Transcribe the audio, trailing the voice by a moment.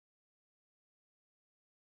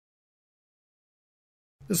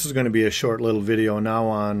This is going to be a short little video now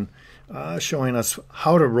on showing us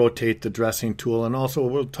how to rotate the dressing tool, and also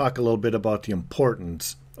we'll talk a little bit about the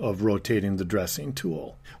importance of rotating the dressing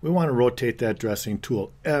tool. We want to rotate that dressing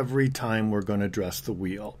tool every time we're going to dress the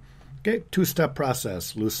wheel. Okay, two-step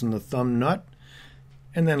process. Loosen the thumb nut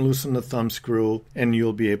and then loosen the thumb screw, and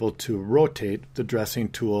you'll be able to rotate the dressing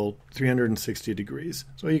tool 360 degrees.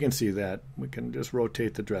 So you can see that. We can just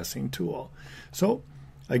rotate the dressing tool. So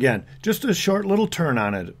again, just a short little turn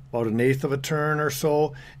on it, about 1/8 of a turn or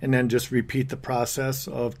so, and then just repeat the process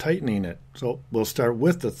of tightening it. So we'll start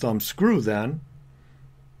with the thumb screw then,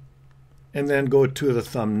 and then go to the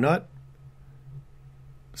thumb nut,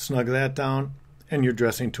 snug that down, and your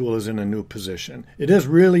dressing tool is in a new position. It is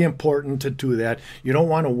really important to do that. You don't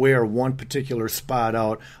want to wear one particular spot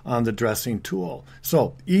out on the dressing tool.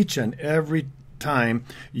 So each and every time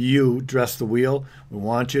you dress the wheel, we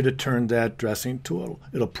want you to turn that dressing tool.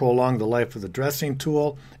 It'll prolong the life of the dressing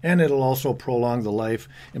tool, and it'll also prolong the life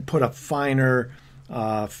and put a finer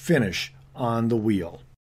finish on the wheel.